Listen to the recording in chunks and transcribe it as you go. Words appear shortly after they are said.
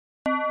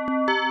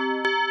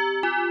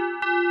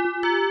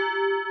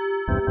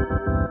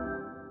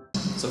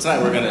So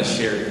tonight we're going to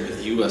share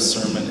with you a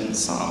sermon in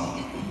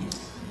song.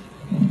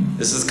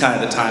 This is kind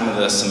of the time of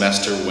the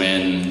semester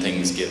when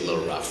things get a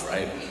little rough,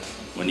 right?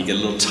 When you get a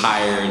little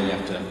tired and you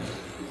have to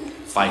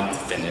fight to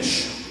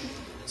finish.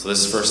 So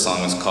this first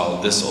song is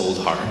called This Old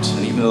Heart.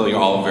 And even though you're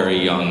all very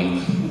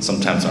young,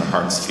 sometimes our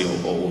hearts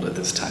feel old at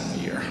this time of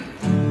year.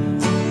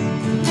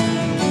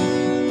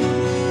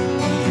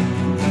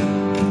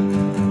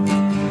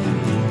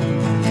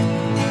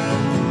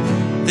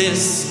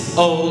 This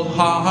old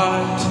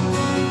heart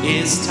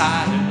is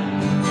tired,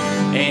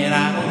 and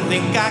I don't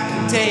think I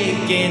can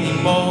take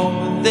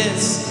anymore.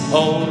 This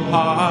old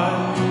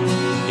heart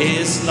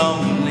is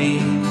lonely,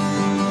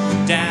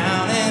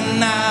 down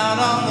and out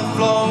on the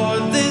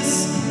floor.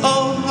 This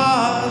old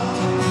heart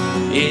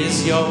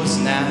is yours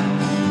now.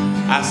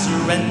 I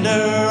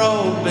surrender,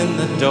 open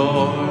the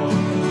door.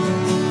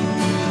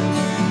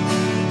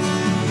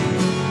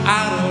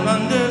 I don't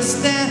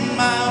understand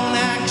my own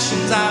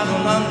actions, I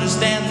don't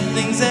understand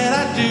the things that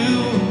I do.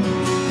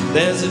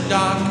 There's a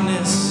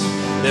darkness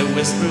that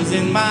whispers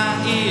in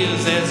my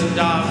ears. There's a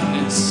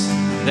darkness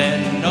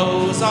that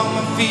knows all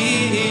my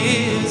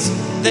fears.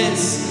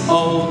 This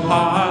old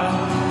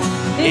heart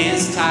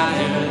is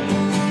tired,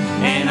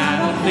 and I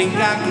don't think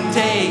I can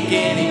take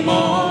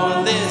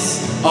anymore.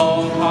 This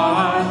old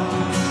heart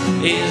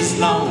is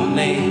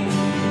lonely,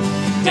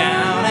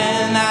 down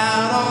and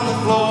out on the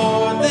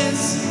floor.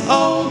 This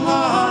old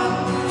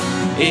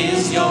heart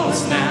is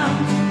yours now.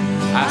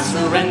 I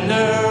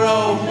surrender,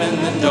 open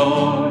the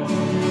door.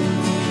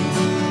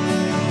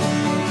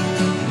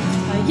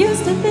 I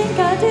used to think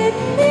I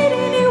didn't need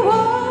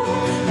anyone.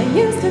 I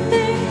used to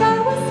think I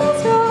was so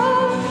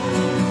strong.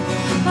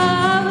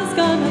 I was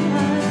gonna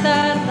climb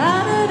that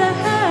ladder to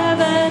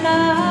heaven. I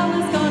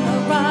was gonna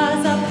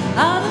rise up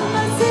out of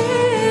my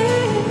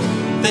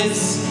sin. This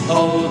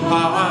old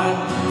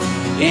heart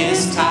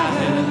is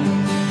tired,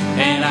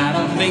 and I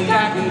don't think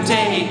I can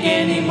take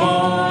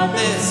anymore.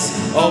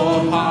 This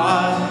old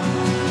heart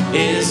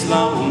is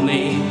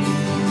lonely,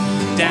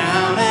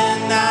 down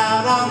and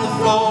out on the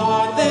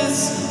floor.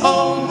 This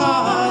old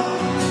heart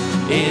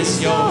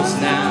is yours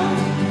now.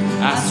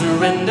 I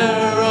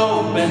surrender,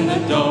 open the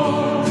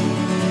door.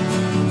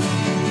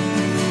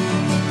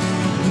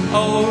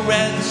 Oh,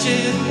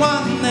 wretched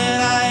one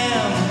that I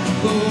am,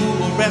 who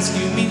will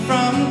rescue me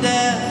from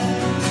death?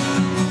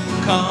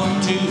 Come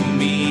to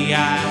me,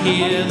 I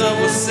hear the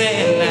voice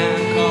say now.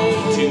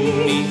 Come to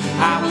me,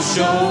 I will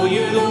show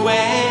you the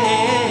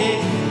way.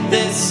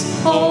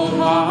 This old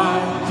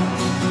heart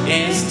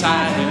is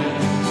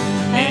tired,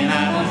 and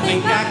I don't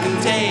think I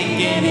can take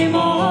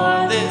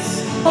anymore.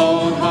 This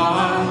old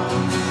heart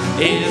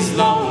is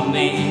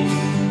lonely,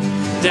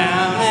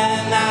 down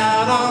and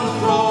out on the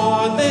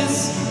floor.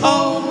 This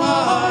old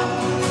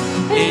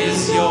heart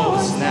is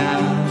yours now.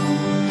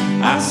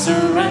 I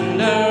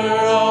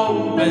surrender,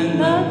 open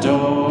the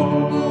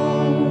door.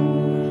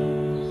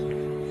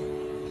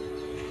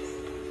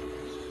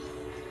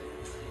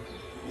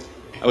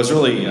 I was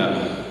really,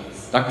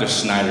 Dr.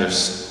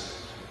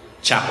 Schneider's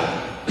chapel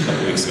a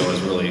couple weeks ago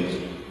was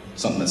really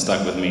something that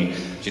stuck with me.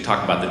 She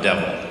talked about the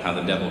devil, how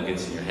the devil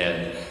gets in your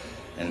head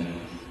and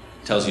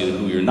tells you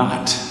who you're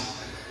not.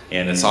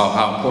 And it's all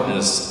how important it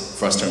is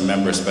for us to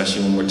remember,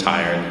 especially when we're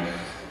tired,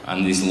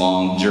 on these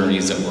long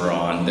journeys that we're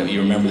on, that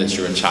you remember that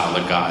you're a child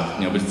of God.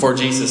 You know, before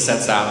Jesus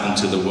sets out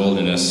into the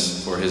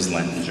wilderness for his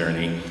Lenten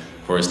journey,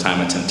 for his time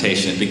of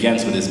temptation, it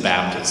begins with his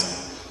baptism.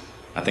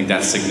 I think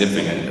that's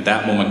significant. At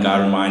that moment,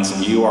 God reminds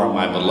him, you are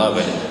my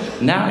beloved.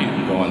 Now you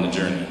can go on the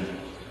journey,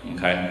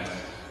 okay?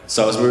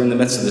 So as we're in the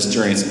midst of this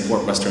journey, it's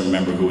important for us to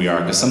remember who we are,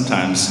 because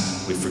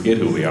sometimes we forget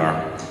who we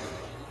are,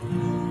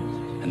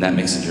 and that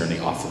makes the journey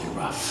awfully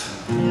rough.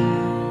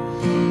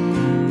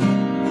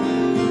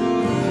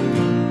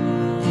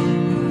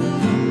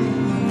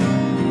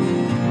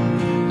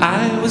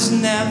 I was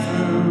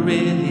never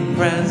really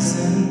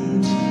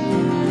present.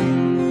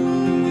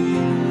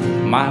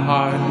 My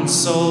heart and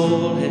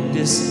soul had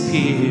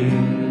disappeared.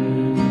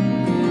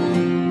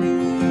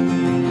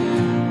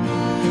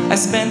 I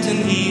spent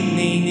an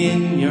evening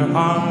in your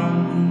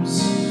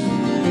arms,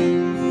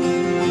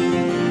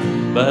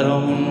 but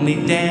only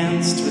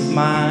danced with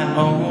my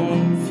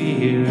own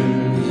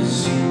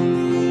fears.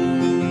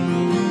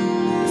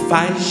 If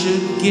I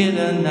should get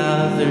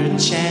another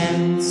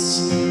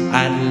chance,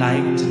 I'd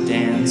like to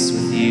dance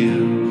with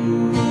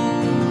you.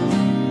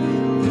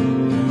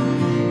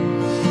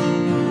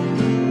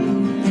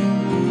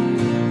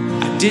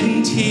 I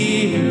didn't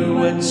hear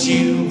what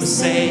you were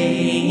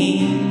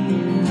saying.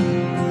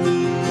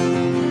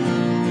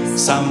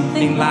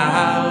 Something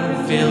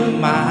louder filled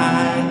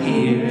my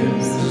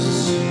ears.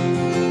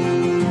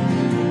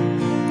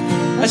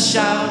 A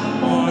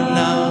shout born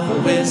of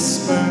a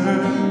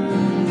whisper.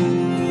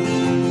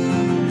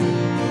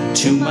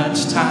 Too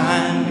much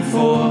time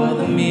before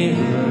the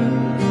mirror.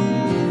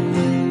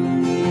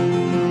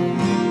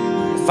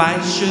 If I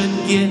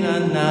should get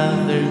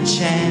another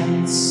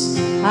chance,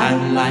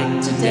 I'd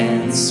like to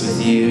dance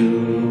with you.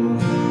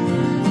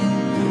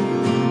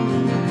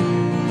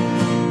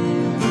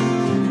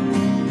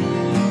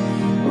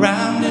 Around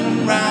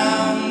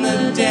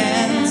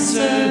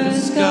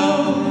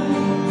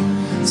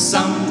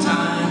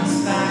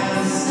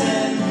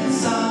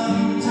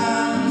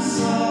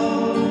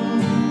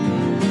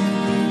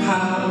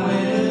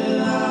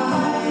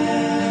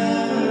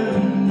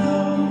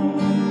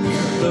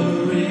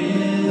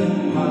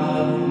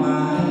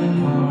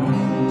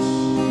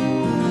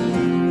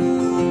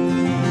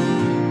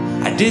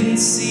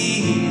didn't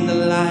see the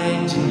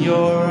light in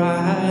your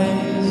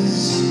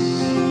eyes.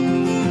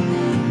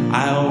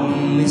 I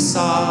only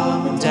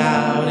saw the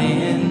doubt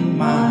in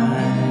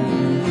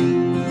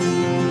mine.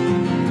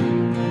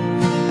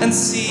 And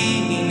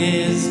seeing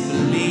is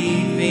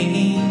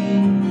believing.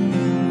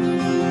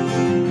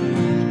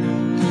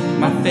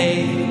 My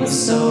faith was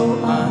so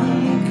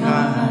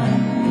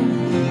unkind.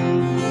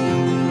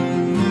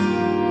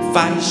 If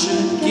I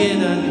should get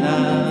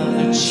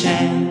another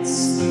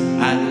chance,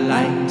 I'd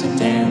like to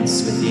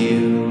dance with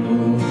you.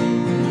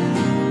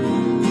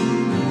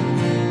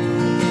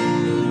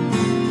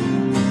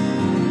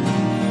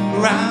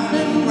 Round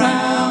and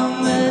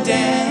round the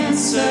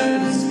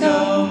dancers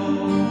go,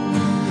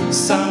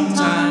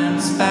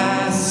 sometimes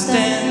fast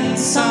and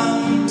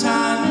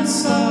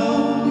sometimes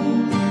slow.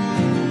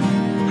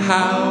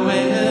 How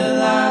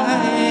will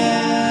I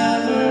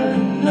ever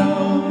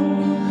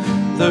know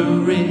the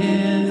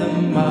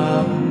rhythm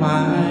of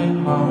my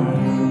heart?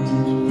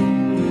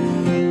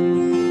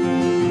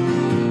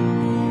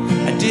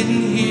 I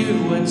didn't hear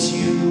what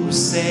you were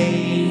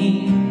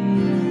saying.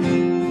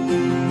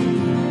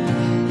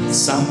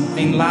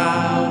 Something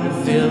louder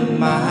filled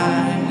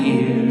my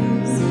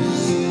ears.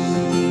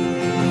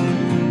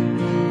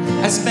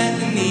 I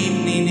spent an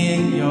evening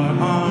in your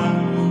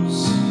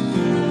arms,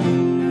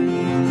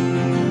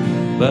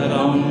 but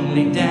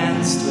only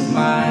danced with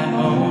my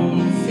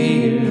own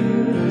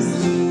fears.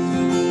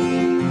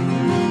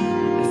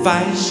 If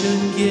I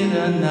should get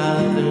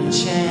another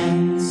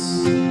chance,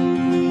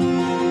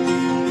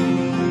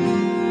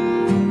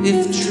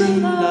 if true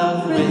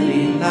love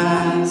really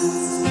lasts,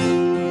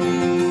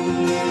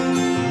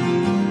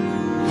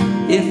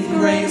 if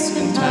grace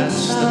can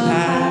touch the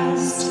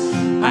past,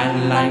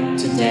 I'd like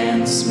to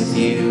dance with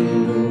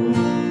you.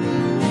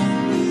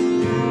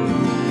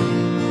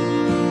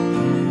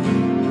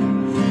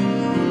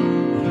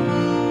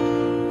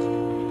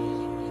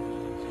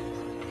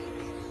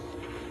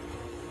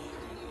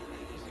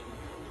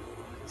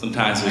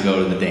 Sometimes we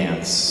go to the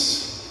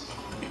dance,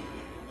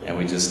 and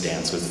we just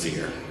dance with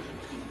fear.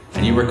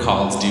 And you were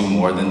called to do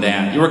more than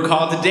that. You were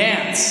called to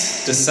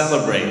dance, to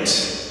celebrate,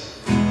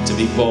 to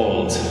be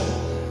bold.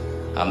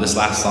 This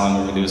last song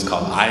we're going to do is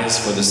called Eyes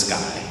for the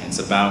Sky. It's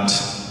about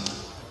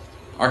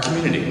our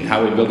community and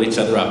how we build each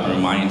other up and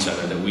remind each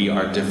other that we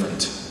are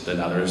different than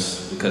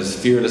others, because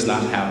fear does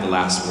not have the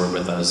last word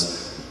with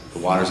us. The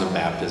waters of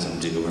baptism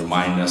do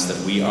remind us that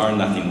we are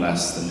nothing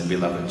less than the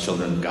beloved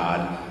children of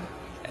God,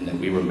 and that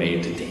we were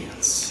made to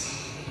dance.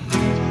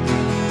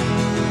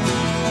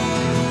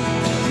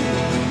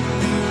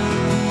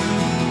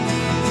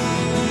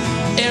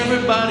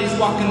 Everybody's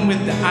walking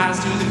with their eyes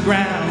to the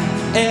ground.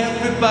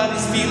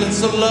 Everybody's feeling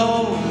so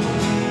low.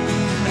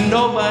 And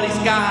nobody's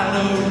got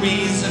a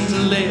reason to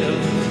live.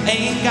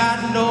 Ain't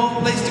got no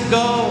place to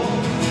go.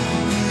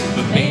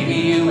 But maybe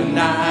you and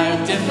I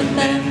are different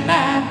than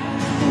that.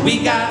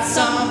 We got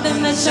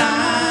something that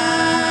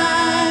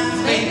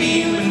shines. Maybe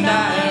you and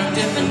I are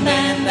different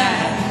than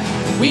that.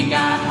 We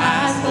got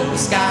eyes for the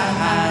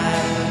sky.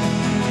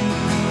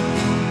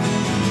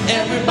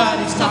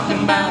 Everybody's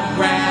talking about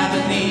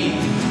gravity.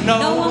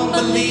 No one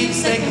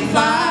believes they can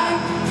fly.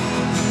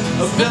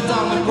 Built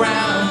on the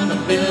ground, a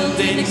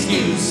built-in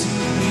excuse.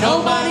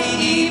 Nobody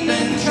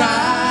even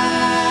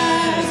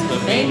tries.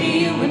 But maybe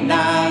you and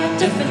I are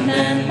different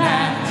than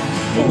that.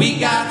 We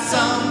got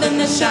something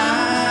that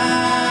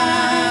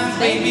shines.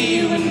 Maybe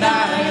you and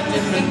I are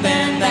different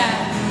than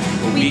that.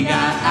 We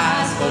got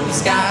eyes for the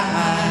sky.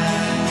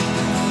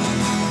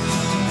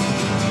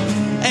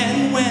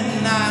 And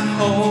when I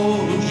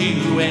hold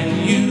you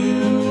and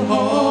you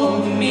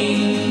hold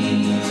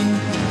me,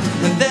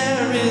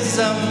 there is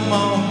a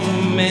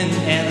moment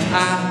and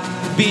I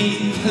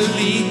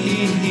believe.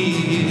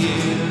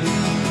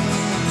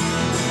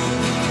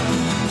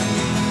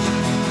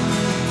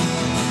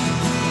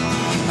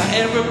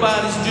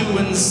 Everybody's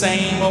doing the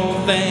same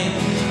old thing.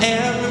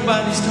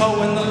 Everybody's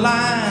towing the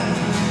line.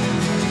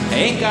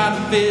 Ain't got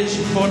a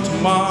vision for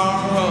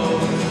tomorrow.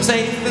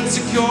 Safe and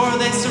secure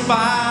they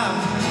survive.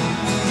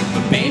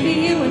 But maybe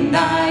you and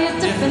I are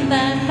different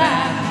than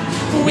that.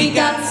 We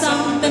got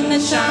something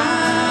that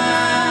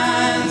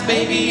shines.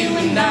 Baby, you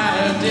and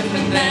I are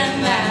different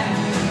than that.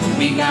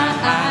 We got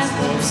eyes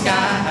for the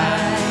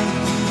sky.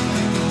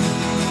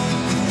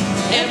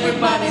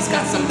 Everybody's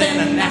got something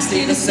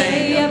nasty to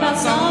say about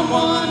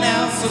someone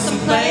else or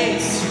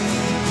someplace.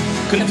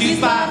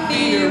 Confused by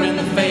fear in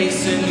the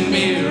face in the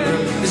mirror.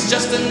 It's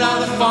just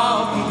another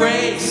fall from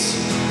grace.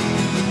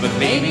 But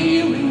baby,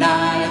 you and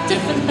I are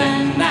different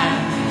than that.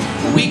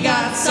 We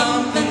got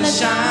something that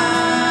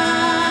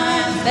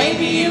shines.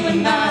 Baby, you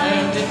and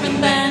I are different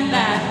than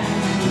that.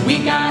 We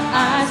got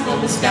eyes for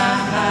the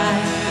sky.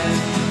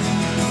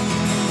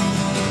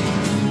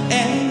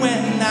 And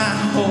when I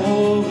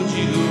hold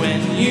you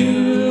and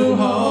you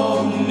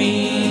hold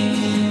me,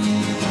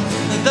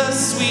 the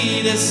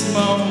sweetest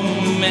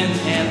moment,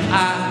 and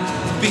I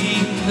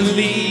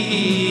believe.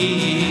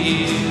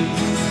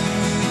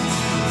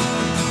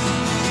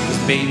 'Cause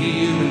baby,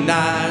 you and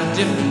I are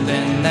different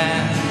than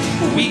that.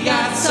 We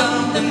got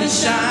something that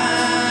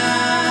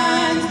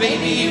shines.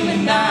 baby, you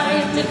and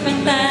I are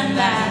different than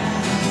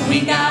that.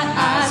 We got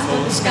eyes for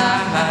the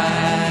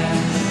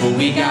sky.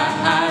 We got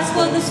eyes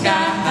for the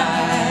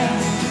sky.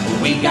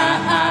 We got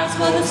eyes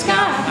for the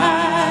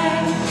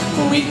sky.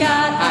 We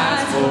got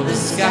eyes for the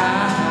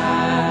sky.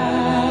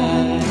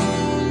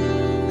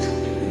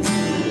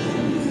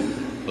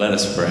 Let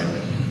us pray.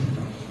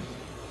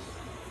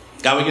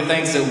 God, we give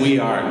thanks that we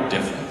are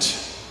different,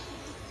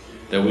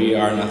 that we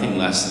are nothing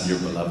less than your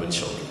beloved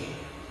children.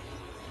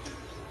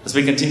 As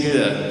we continue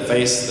to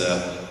face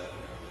the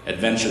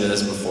adventure that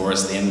is before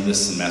us, the end of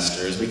this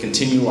semester, as we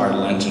continue our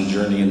Lenten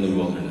journey in the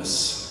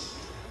wilderness,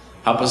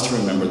 help us to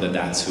remember that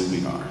that's who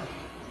we are,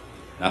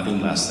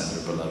 nothing less than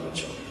your beloved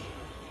children.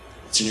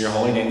 It's in your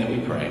holy name that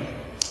we pray.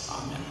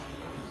 Amen.